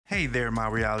Hey there, my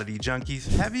reality junkies.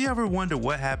 Have you ever wondered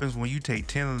what happens when you take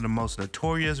 10 of the most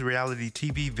notorious reality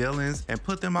TV villains and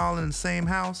put them all in the same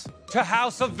house? To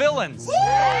House of Villains.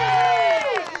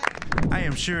 I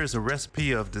am sure it's a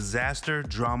recipe of disaster,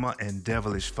 drama, and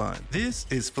devilish fun. This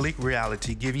is Flick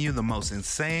Reality, giving you the most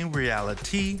insane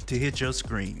reality to hit your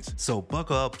screens. So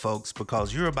buckle up, folks,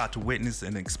 because you're about to witness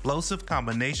an explosive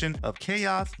combination of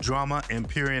chaos, drama, and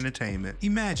pure entertainment.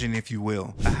 Imagine, if you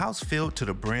will, a house filled to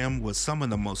the brim with some of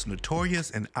the most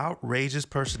notorious and outrageous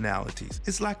personalities.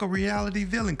 It's like a reality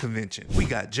villain convention. We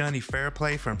got Johnny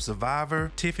Fairplay from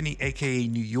Survivor, Tiffany aka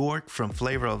New York from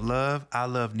Flavor of Love, I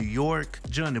Love New York,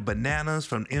 Johnny Bananas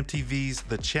from MTV's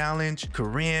The Challenge,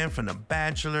 Corinne from The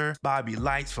Bachelor, Bobby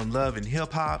Lights from Love and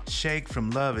Hip Hop, Shake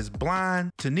from Love is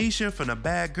Blind, Tanisha from the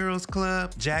Bad Girls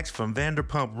Club, Jax from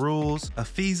Vanderpump Rules,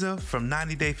 Afiza from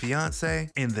 90 Day Fiance,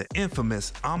 and the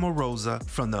infamous Omarosa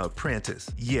from The Apprentice.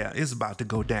 Yeah, it's about to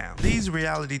go down. These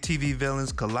reality TV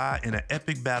villains collide in an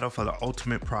epic battle for the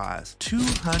ultimate prize,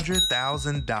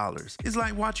 $200,000. It's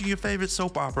like watching your favorite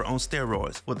soap opera on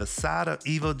steroids with a side of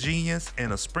evil genius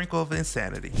and a sprinkle of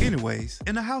insanity. Anyways,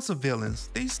 in the House of Villains,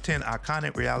 these 10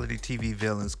 iconic reality TV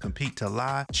villains compete to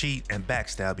lie, cheat, and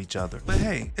backstab each other. But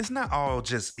hey, it's not all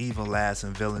just evil laughs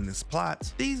and villainous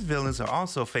plots. These villains are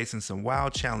also facing some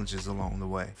wild challenges along the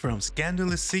way. From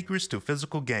scandalous secrets to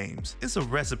physical games, it's a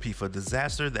recipe for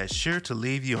disaster that's sure to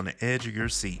leave you on the edge of your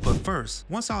seat. But first,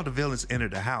 once all the villains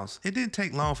entered the house, it didn't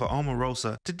take long for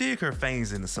Omarosa to dig her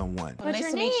fangs into someone. What's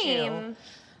your name?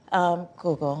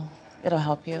 Google. It'll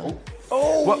help you.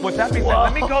 Oh! What's that mean?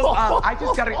 Let me go. I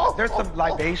just gotta. There's some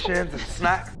libations and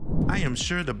snacks. I am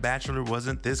sure The Bachelor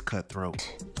wasn't this cutthroat.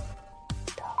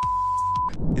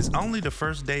 It's only the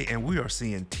first day and we are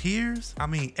seeing tears? I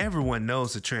mean, everyone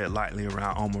knows to tread lightly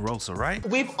around Omarosa, right?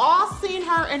 We've all seen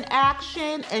her in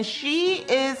action and she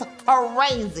is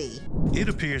crazy. It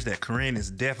appears that Corinne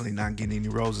is definitely not getting any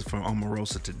roses from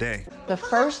Omarosa today. The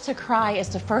first to cry is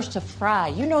the first to fry.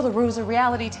 You know the rules of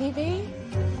reality TV?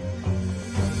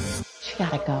 She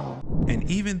gotta go. And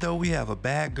even though we have a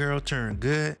bad girl turned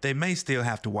good, they may still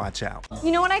have to watch out.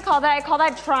 You know what I call that? I call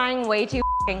that trying way too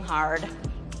hard.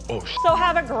 Oh, So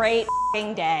have a great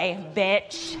day,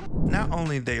 bitch. Not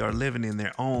only they are living in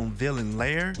their own villain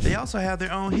lair, they also have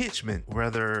their own henchman,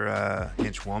 rather,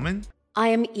 henchwoman. I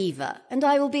am Eva, and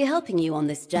I will be helping you on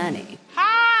this journey.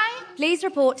 Hi. Please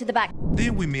report to the back.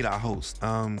 Then we meet our host,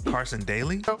 Carson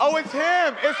Daly. Oh, it's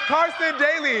him. It's Carson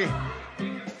Daly.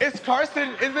 It's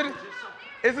Carson.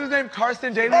 Is his name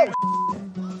Carson Daly?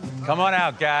 Come on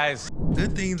out, guys.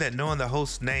 Good thing that knowing the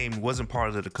host's name wasn't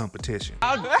part of the competition.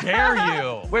 How dare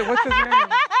you? Wait, what's his name?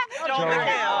 Joe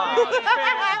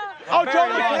Oh, Joe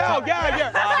McHale.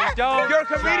 Yeah. Don't. You're a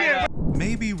comedian.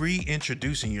 Maybe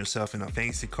reintroducing yourself in a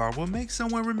fancy car will make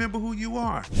someone remember who you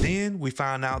are. Then we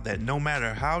find out that no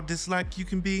matter how disliked you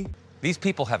can be, These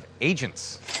people have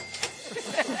agents.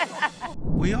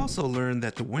 we also learned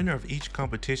that the winner of each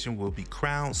competition will be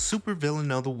crowned Super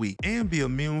Villain of the Week and be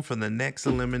immune from the next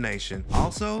elimination.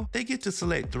 Also, they get to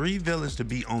select 3 villains to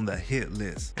be on the hit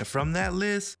list. And from that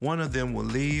list, one of them will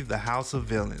leave the House of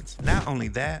Villains. Not only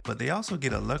that, but they also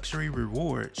get a luxury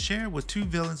reward shared with 2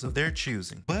 villains of their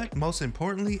choosing. But most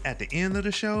importantly, at the end of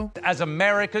the show, As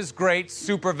America's great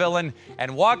supervillain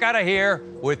and walk out of here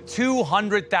with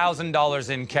 $200,000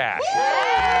 in cash.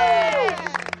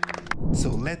 so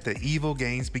let the evil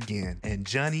games begin. And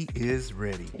Johnny is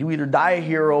ready. You either die a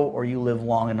hero or you live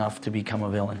long enough to become a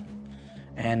villain.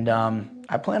 And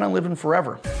I plan on living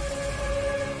forever.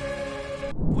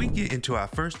 We get into our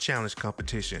first challenge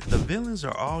competition. The villains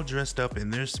are all dressed up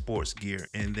in their sports gear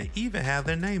and they even have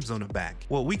their names on the back.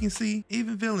 What we can see,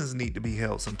 even villains need to be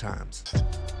held sometimes.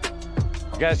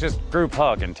 You guys just group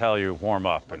hug until you warm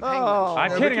up.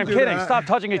 I'm kidding. Stop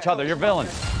touching each other. You're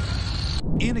villains.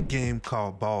 In a game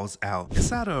called Balls Out,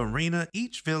 inside an arena,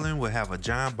 each villain will have a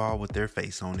giant ball with their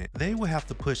face on it. They will have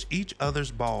to push each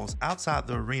other's balls outside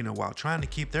the arena while trying to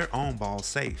keep their own ball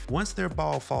safe. Once their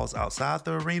ball falls outside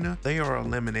the arena, they are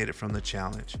eliminated from the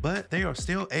challenge, but they are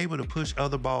still able to push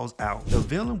other balls out. The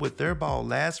villain with their ball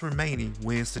last remaining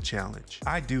wins the challenge.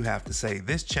 I do have to say,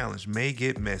 this challenge may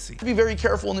get messy. Be very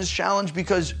careful in this challenge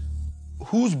because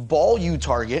whose ball you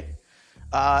target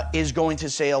is going to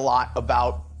say a lot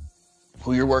about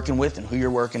who you're working with and who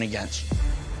you're working against.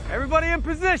 Everybody in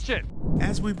position.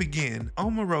 As we begin,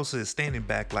 Omarosa is standing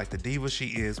back like the diva she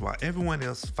is while everyone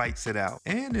else fights it out.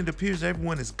 And it appears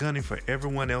everyone is gunning for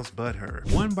everyone else but her.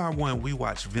 One by one, we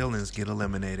watch villains get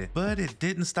eliminated, but it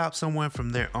didn't stop someone from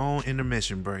their own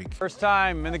intermission break. First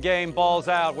time in the game Balls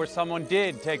Out where someone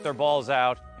did take their balls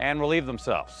out and relieve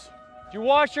themselves. Did you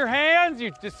wash your hands,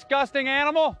 you disgusting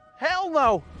animal? Hell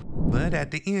no. But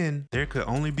at the end, there could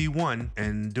only be one,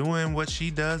 and doing what she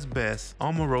does best,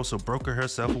 Omarosa brokered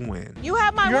herself a win. You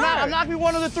have my word. I'm not gonna be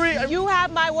one of the three. You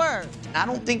have my word. I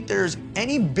don't think there's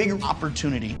any bigger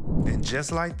opportunity. And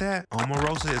just like that,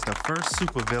 Omarosa is the first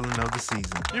supervillain of the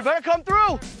season. You better come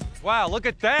through. Wow, look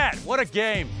at that. What a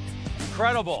game.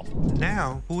 Incredible.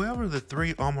 Now, whoever the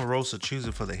three Omarosa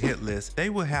chooses for the hit list, they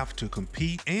will have to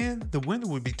compete, and the winner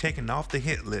will be taken off the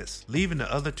hit list, leaving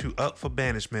the other two up for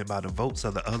banishment by the votes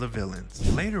of the other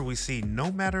villains. Later, we see no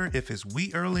matter if it's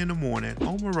wee early in the morning,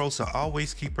 Omarosa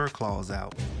always keep her claws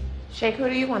out. Shake, who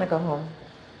do you want to go home?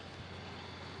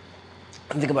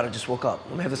 I'm thinking about it, just woke up.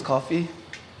 Let me have this coffee.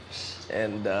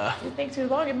 And, You think too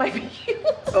long, it might be you.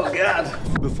 oh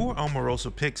God. Before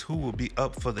Omarosa picks who will be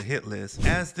up for the hit list,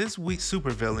 as this week's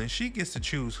supervillain, she gets to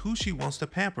choose who she wants to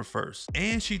pamper first.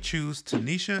 And she chooses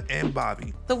Tanisha and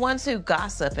Bobby. The ones who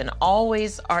gossip and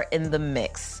always are in the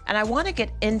mix. And I want to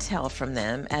get intel from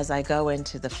them as I go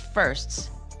into the first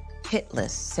hit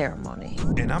list ceremony.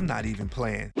 And I'm not even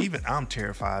playing. Even I'm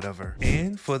terrified of her.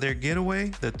 And for their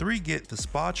getaway, the three get the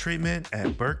spa treatment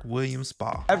at Burke Williams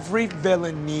Spa. Every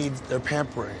villain needs their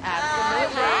pampering.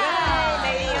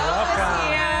 Absolutely.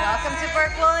 Welcome to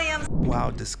Burke Williams.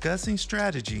 While discussing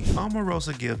strategy,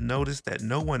 Omarosa gives notice that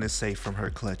no one is safe from her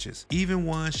clutches, even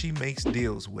ones she makes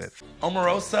deals with.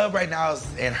 Omarosa right now is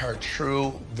in her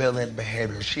true villain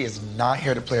behavior. She is not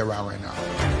here to play around right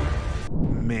now.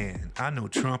 Man, I know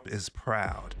Trump is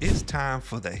proud. It's time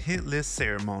for the hit list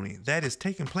ceremony that is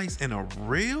taking place in a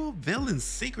real villain's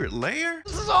secret lair.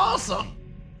 This is awesome.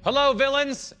 Hello,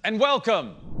 villains, and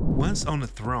welcome. Once on the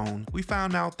throne, we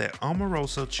found out that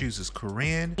Omarosa chooses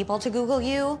Corinne, People to Google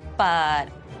you, but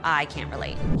I can't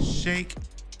relate. Shake,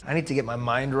 I need to get my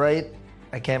mind right.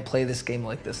 I can't play this game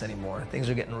like this anymore. Things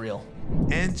are getting real.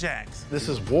 and Jax. This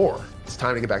is war. It's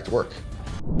time to get back to work.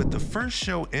 With the first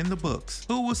show in the books,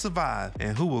 who will survive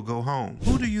and who will go home?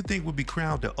 Who do you think will be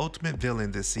crowned the ultimate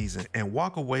villain this season and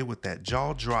walk away with that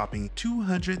jaw-dropping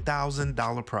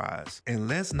 $200,000 prize? And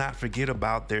let's not forget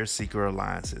about their secret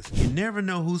alliances. You never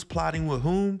know who's plotting with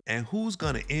whom and who's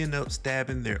gonna end up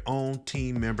stabbing their own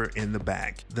team member in the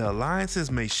back. The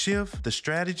alliances may shift, the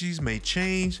strategies may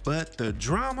change, but the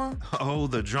drama, oh,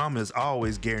 the drama is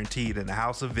always guaranteed in the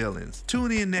House of Villains.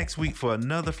 Tune in next week for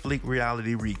another Fleek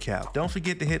Reality recap. Don't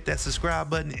forget to hit that subscribe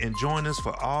button and join us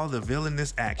for all the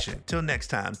villainous action. Till next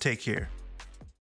time, take care.